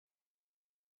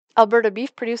Alberta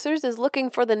Beef Producers is looking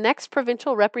for the next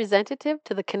provincial representative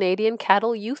to the Canadian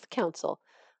Cattle Youth Council.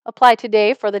 Apply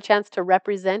today for the chance to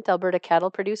represent Alberta cattle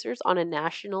producers on a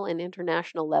national and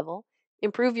international level.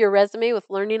 Improve your resume with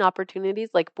learning opportunities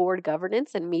like board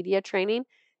governance and media training.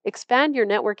 Expand your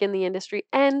network in the industry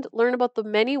and learn about the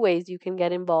many ways you can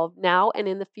get involved now and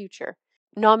in the future.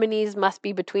 Nominees must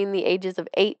be between the ages of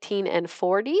 18 and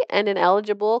 40 and an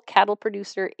eligible cattle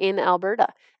producer in Alberta.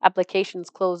 Applications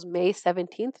close May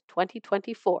 17th,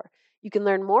 2024. You can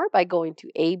learn more by going to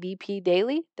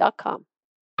abpdaily.com.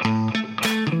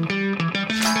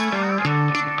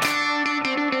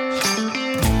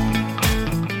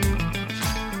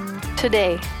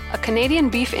 Today, a Canadian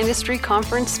Beef Industry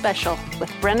Conference special with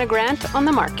Brenna Grant on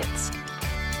the markets.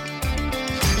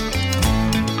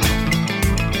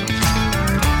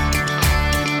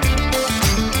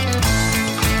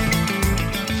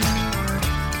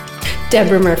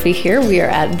 Deborah Murphy here. We are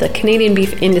at the Canadian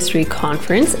Beef Industry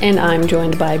Conference, and I'm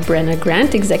joined by Brenna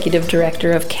Grant, Executive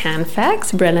Director of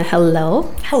Canfax. Brenna, hello.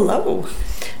 Hello.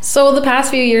 So the past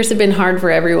few years have been hard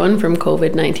for everyone, from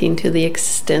COVID-19 to the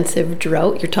extensive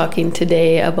drought. You're talking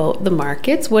today about the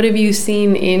markets. What have you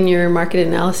seen in your market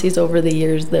analyses over the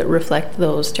years that reflect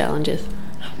those challenges?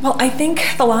 Well, I think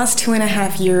the last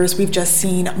 2.5 years, we've just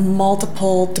seen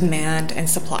multiple demand and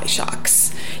supply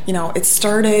shocks. It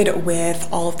started with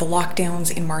all of the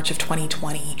lockdowns in March of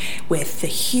 2020, with the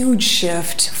huge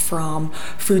shift from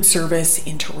food service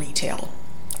into retail.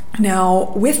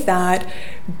 Now, with that,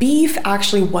 beef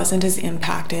actually wasn't as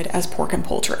impacted as pork and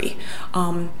poultry.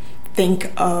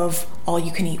 Think of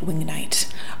all-you-can-eat wing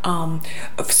night.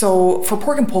 So for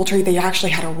pork and poultry, they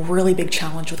actually had a really big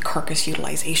challenge with carcass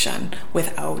utilization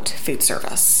without food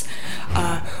service.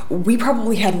 We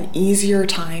probably had an easier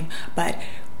time, but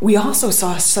we also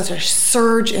saw such a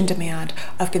surge in demand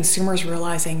of consumers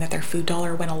realizing that their food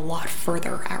dollar went a lot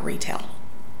further at retail.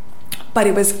 But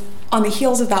it was on the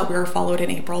heels of that we were followed in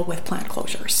April with plant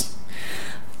closures.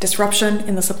 Disruption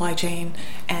in the supply chain,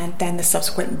 and then the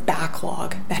subsequent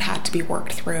backlog that had to be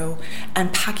worked through,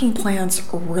 and packing plants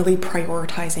really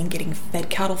prioritizing getting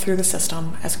fed cattle through the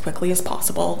system as quickly as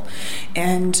possible,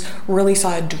 and really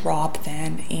saw a drop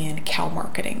then in cow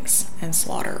marketings and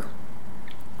slaughter.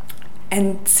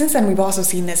 And since then, we've also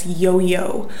seen this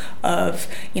yo-yo of,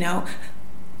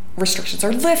 restrictions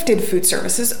are lifted, food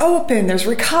services open, there's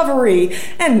recovery,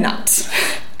 and not.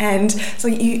 And so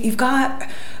you've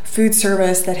got food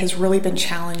service that has really been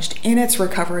challenged in its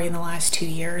recovery in the last 2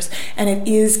 years, and it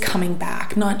is coming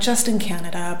back, not just in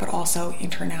Canada, but also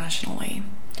internationally.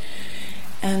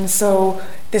 And so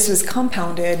this was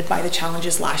compounded by the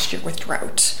challenges last year with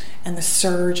drought and the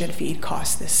surge in feed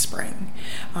costs this spring.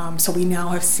 So we now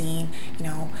have seen,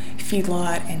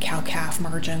 feedlot and cow-calf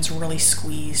margins really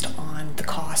squeezed on the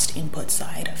cost input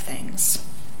side of things.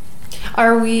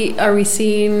 Are we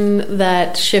seeing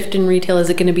that shift in retail? Is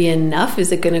it going to be enough?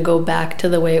 Is it going to go back to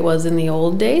the way it was in the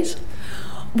old days?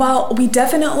 Well, we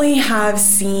definitely have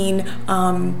seen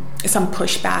some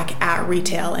pushback at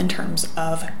retail in terms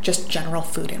of just general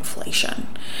food inflation.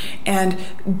 And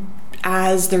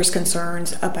as there's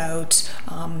concerns about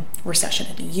recession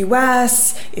in the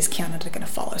US, is Canada going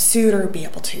to follow suit or be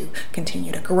able to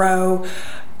continue to grow?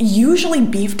 Usually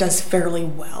beef does fairly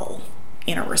well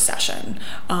in a recession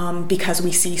because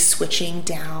we see switching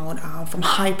down from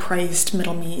high-priced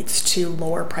middle meats to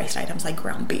lower-priced items like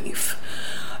ground beef.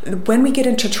 When we get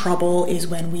into trouble is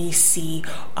when we see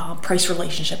price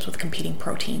relationships with competing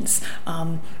proteins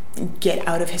get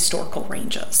out of historical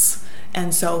ranges.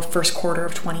 And so first quarter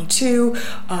of 22,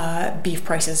 beef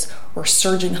prices were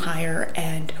surging higher,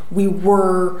 and we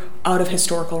were out of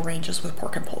historical ranges with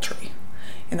pork and poultry.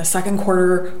 In the second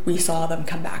quarter, we saw them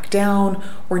come back down.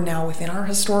 We're now within our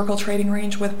historical trading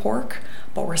range with pork,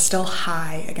 but we're still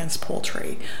high against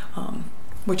poultry,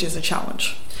 which is a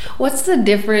challenge. What's the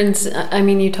difference? I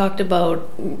mean, you talked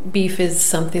about beef is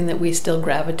something that we still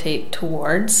gravitate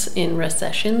towards in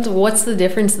recessions. What's the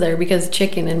difference there? Because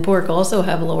chicken and pork also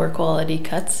have lower quality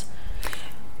cuts.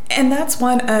 And that's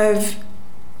one of,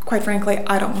 quite frankly,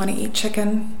 I don't want to eat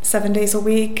chicken 7 days a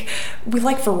week. We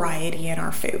like variety in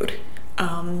our food.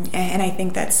 And I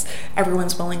think that's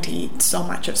everyone's willing to eat so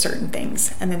much of certain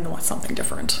things and then want something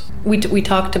different. We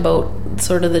talked about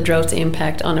sort of the drought's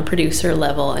impact on a producer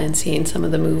level and seeing some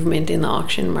of the movement in the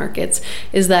auction markets.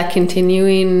 Is that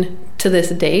continuing to this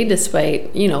day,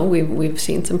 despite, we've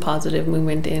seen some positive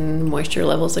movement in moisture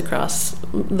levels across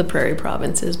the prairie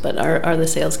provinces, but are the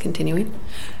sales continuing?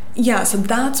 Yeah, so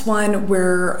that's one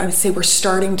where I would say we're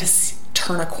starting to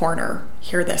turn a corner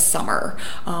here this summer,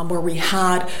 where we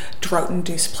had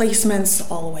drought-induced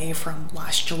placements all the way from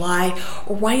last July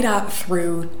right up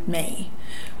through May.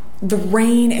 the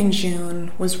rain in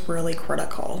June was really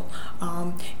critical,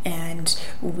 and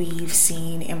we've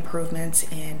seen improvements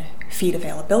in feed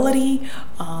availability.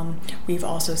 We've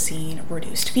also seen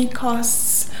reduced feed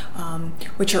costs,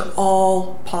 which are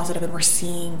all positive, and we're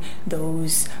seeing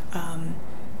those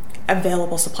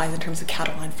available supplies in terms of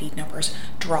cattle on feed numbers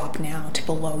drop now to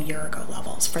below year-ago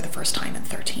levels for the first time in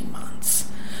 13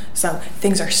 months. So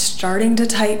things are starting to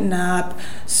tighten up,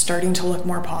 starting to look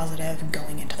more positive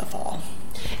going into the fall.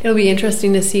 It'll be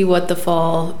interesting to see what the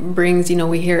fall brings.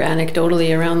 We hear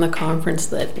anecdotally around the conference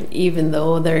that even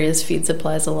though there is feed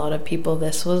supplies, a lot of people,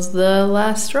 this was the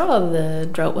last straw. The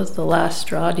drought was the last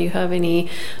straw. Do you have any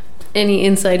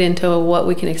insight into what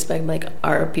we can expect? Like,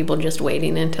 are people just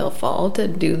waiting until fall to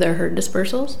do their herd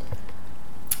dispersals?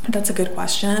 That's a good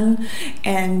question,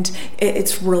 and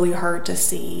it's really hard to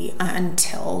see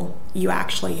until you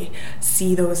actually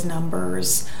see those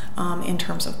numbers in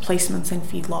terms of placements in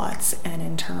feedlots and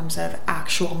in terms of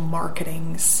actual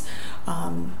marketings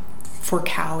for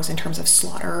cows, in terms of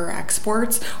slaughter or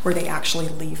exports, where they actually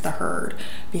leave the herd.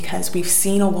 Because we've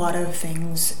seen a lot of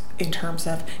things in terms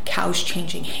of cows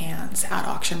changing hands at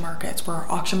auction markets, where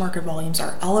auction market volumes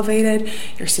are elevated.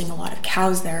 You're seeing a lot of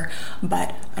cows there,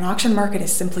 but an auction market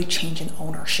is simply changing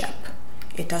ownership.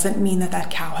 It doesn't mean that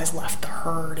that cow has left the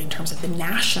herd in terms of the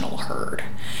national herd.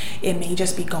 It may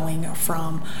just be going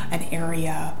from an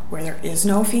area where there is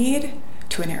no feed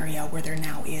to an area where there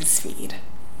now is feed.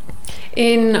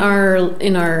 In our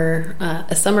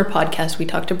a summer podcast, we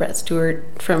talked to Brett Stewart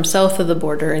from south of the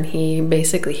border, and he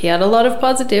had a lot of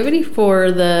positivity for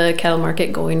the cattle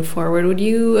market going forward. Would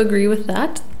you agree with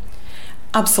that?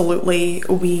 Absolutely.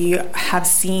 We have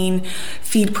seen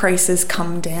feed prices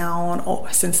come down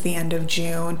since the end of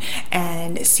June,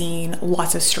 and seen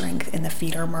lots of strength in the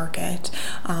feeder market,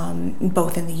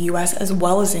 both in the US as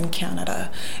well as in Canada.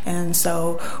 And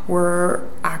so we're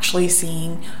actually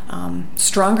seeing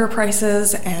stronger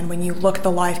prices, and when you look at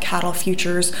the live cattle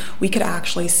futures, we could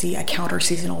actually see a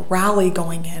counter-seasonal rally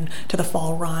going into the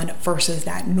fall run versus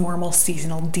that normal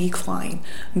seasonal decline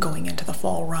going into the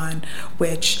fall run,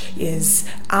 which is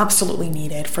absolutely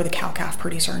needed for the cow-calf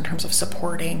producer in terms of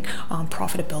supporting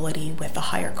profitability with the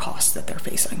higher costs that they're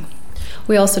facing.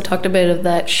 We also talked a bit of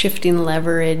that shifting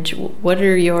leverage. What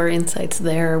are your insights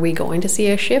there? Are we going to see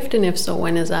a shift, and if so,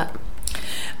 when is that?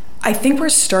 I think we're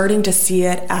starting to see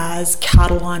it as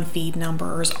cattle on feed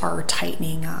numbers are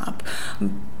tightening up.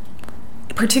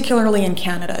 Particularly in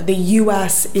Canada. The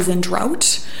US is in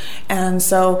drought, and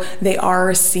so they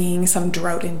are seeing some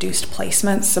drought-induced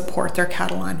placements support their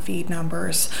cattle on feed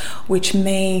numbers, which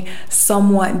may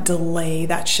somewhat delay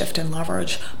that shift in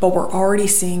leverage. But we're already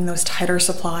seeing those tighter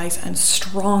supplies and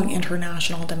strong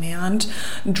international demand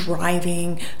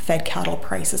driving fed cattle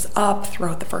prices up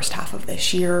throughout the first half of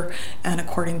this year, and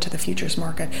according to the futures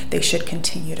market, they should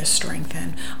continue to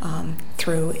strengthen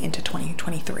through into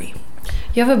 2023.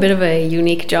 You have a bit of a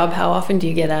unique job. How often do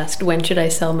you get asked, when should I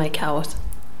sell my cows?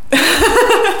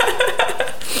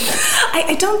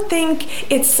 I don't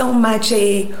think it's so much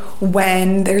a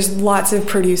when. There's lots of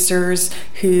producers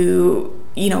who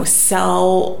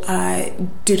sell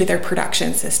due to their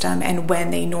production system and when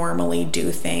they normally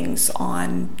do things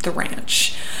on the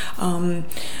ranch.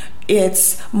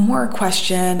 It's more a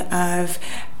question of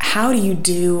how do you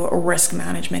do risk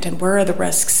management, and where are the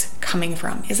risks coming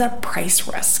from? Is that price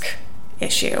risk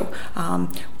issue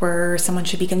where someone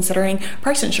should be considering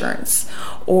price insurance,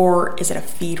 or is it a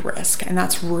feed risk? And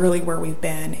that's really where we've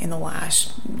been in the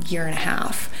last year and a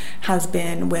half, has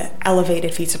been with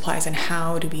elevated feed supplies, and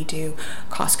how do we do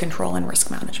cost control and risk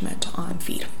management on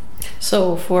feed.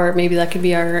 So for maybe that could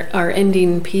be our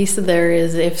ending piece there,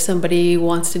 is if somebody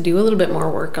wants to do a little bit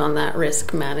more work on that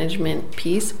risk management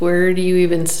piece, where do you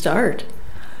even start?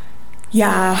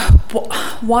 Yeah,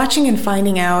 watching and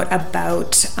finding out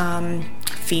about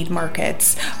feed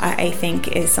markets, I think,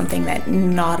 is something that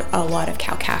not a lot of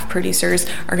cow-calf producers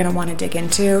are going to want to dig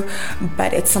into,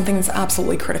 but it's something that's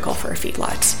absolutely critical for a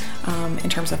feedlot in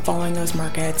terms of following those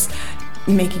markets,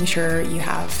 making sure you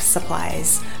have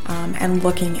supplies, and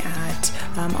looking at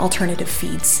alternative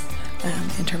feeds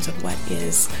in terms of what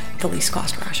is the least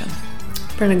cost ration.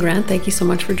 Brenna Grant, thank you so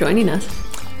much for joining us.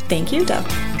 Thank you, Deb.